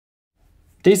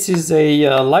This is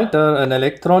a lighter, an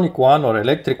electronic one or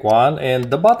electric one,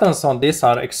 and the buttons on this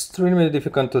are extremely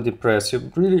difficult to depress.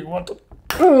 You really want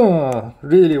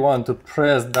to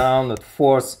press down at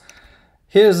force.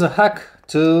 Here's a hack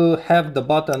to have the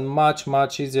button much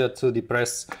easier to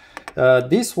depress.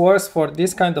 This works for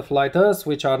this kind of lighters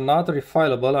which are not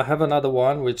refillable. I have another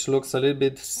one which looks a little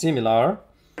bit similar,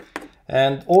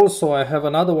 and also I have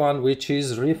another one which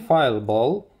is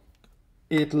refillable.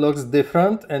 It looks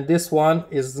different, and this one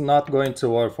is not going to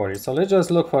work for it. So let's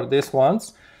just look for these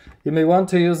ones. You may want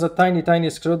to use a tiny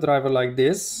screwdriver like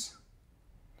this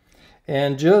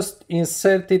and just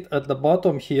insert it at the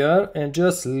bottom here and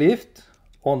just lift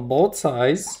on both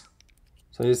sides.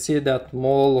 So you see that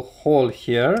small hole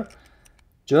here,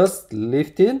 just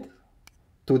lift it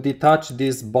to detach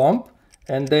this bump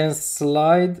and then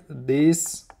slide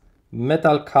this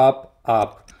metal cap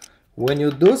up. When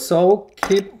you do so,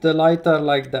 keep the lighter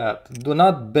like that. Do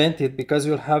not bend it because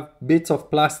you'll have bits of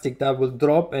plastic that will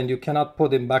drop and you cannot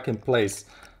put it back in place.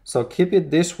 So keep it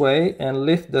this way and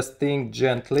lift this thing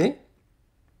gently.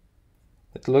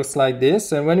 It looks like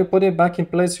this, and when you put it back in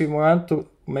place, you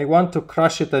may want to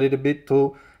crush it a little bit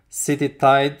to sit it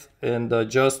tight, and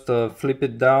just flip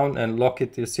it down and lock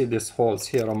it. You see these holes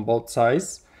here on both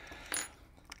sides.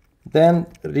 Then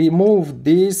remove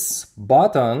this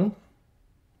button,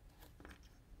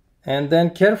 and then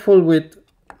careful with,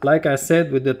 like I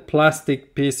said, with the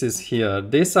plastic pieces here.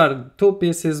 These are two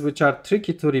pieces which are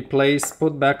tricky to replace,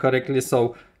 put back correctly,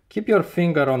 so keep your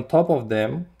finger on top of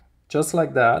them, just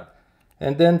like that.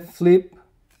 And then flip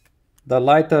the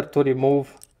lighter to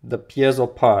remove the piezo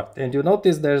part. And you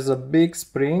notice there's a big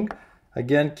spring.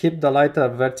 Again, keep the lighter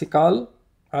vertical.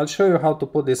 I'll show you how to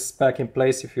put this back in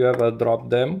place if you ever drop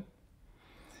them.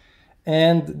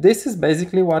 And this is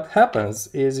basically what happens,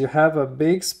 is you have a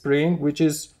big spring which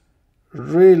is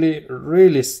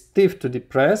really stiff to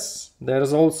depress.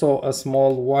 There's also a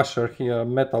small washer here, a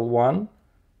metal one,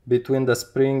 between the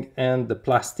spring and the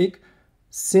plastic.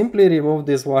 Simply remove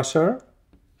this washer,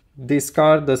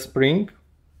 discard the spring,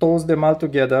 toss them all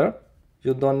together,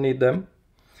 you don't need them,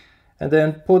 and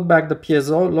then put back the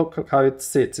piezo. Look how it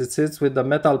sits. It sits with the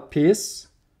metal piece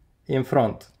in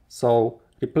front. So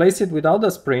replace it without the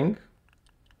spring,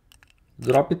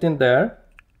 drop it in there,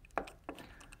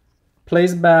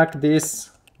 place back this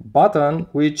button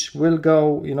which will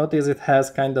go, you notice it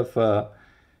has kind of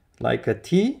like a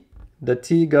T. The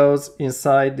T goes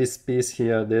inside this piece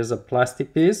here. There's a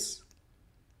plastic piece.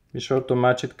 Be sure to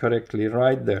match it correctly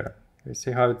right there. You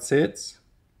see how it sits?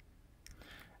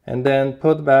 And then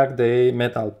put back the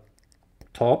metal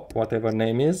top, whatever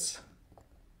name is.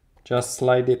 Just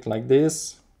slide it like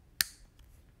this.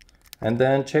 And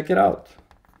then check it out.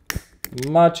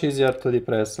 Much easier to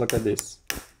depress. Look at this.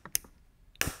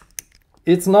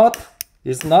 It's not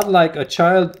like a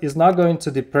child is not going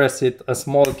to depress it, a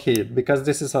small kid, because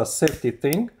this is a safety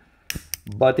thing.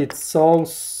 But it's so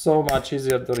much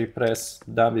easier to repress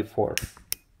than before.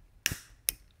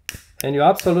 And you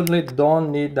absolutely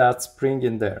don't need that spring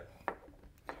in there.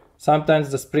 Sometimes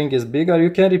the spring is bigger.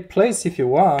 You can replace if you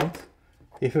want.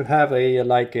 If you have a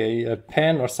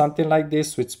pen or something like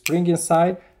this with spring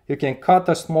inside, you can cut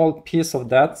a small piece of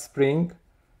that spring,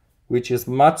 which is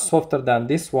much softer than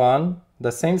this one,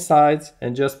 the same size,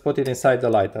 and just put it inside the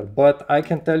lighter. But I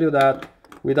can tell you that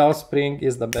without spring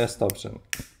is the best option.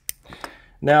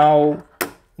 Now,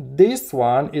 this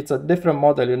one, it's a different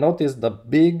model. You notice the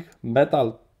big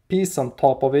metal piece on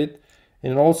top of it,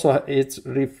 and also it's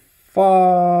I'm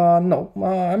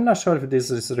not sure if this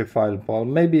is refillable.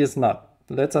 Maybe it's not.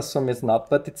 Let's assume it's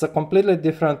not, but it's a completely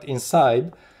different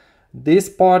inside. This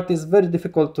part is very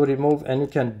difficult to remove, and you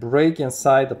can break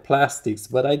inside the plastics,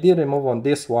 but I did remove on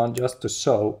this one just to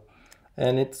show,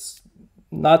 and it's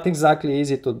not exactly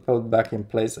easy to put back in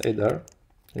place either.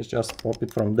 Let's just pop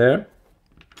it from there.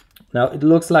 Now it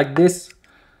looks like this.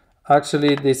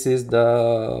 Actually, this is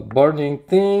the burning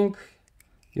thing.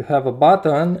 You have a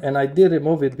button, and I did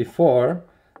remove it before.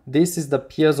 This is the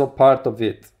piezo part of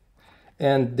it.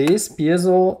 And this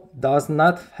piezo does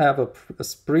not have a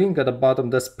spring at the bottom.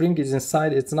 The spring is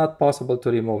inside. It's not possible to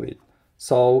remove it.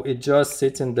 So it just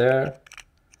sits in there,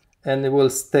 and it will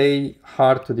stay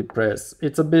hard to depress.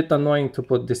 It's a bit annoying to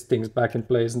put these things back in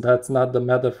place. That's not the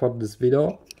matter for this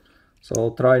video.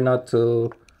 So try not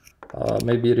to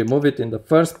maybe remove it in the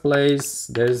first place.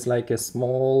 There's like a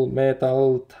small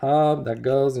metal tab that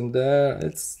goes in there.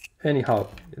 Anyhow,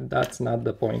 that's not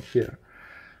the point here.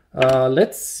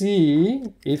 Let's see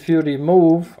if you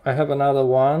remove, I have another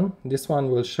one. This one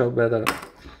will show better.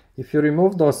 If you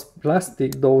remove those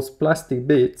plastic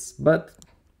bits, but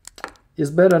it's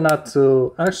better not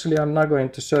to. Actually, I'm not going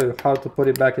to show you how to put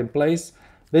it back in place.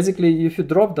 Basically, if you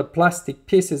drop the plastic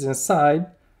pieces inside,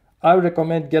 I would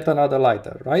recommend get another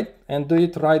lighter, right? And do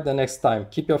it right the next time.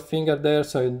 Keep your finger there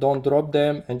so you don't drop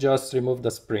them, and just remove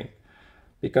the spring.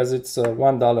 Because it's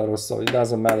 $1 or so, it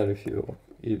doesn't matter if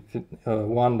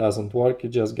one doesn't work, you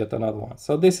just get another one.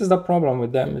 So this is the problem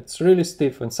with them. It's really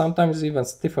stiff, and sometimes even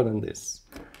stiffer than this.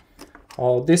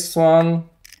 Oh, this one,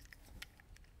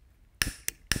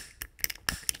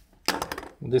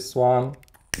 this one,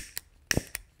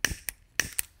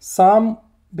 some,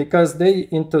 because they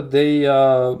into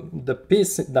the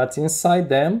piece that's inside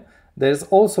them, there's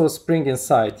also a spring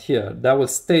inside here that will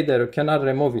stay there. You cannot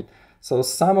remove it. So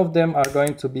some of them are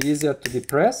going to be easier to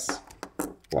depress,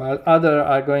 while other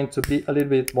are going to be a little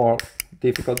bit more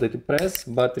difficult to depress,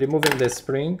 but removing the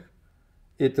spring,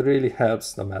 it really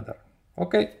helps the matter.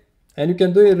 Okay, and you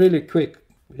can do it really quick.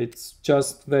 It's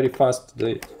just very fast to do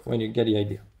it when you get the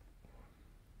idea.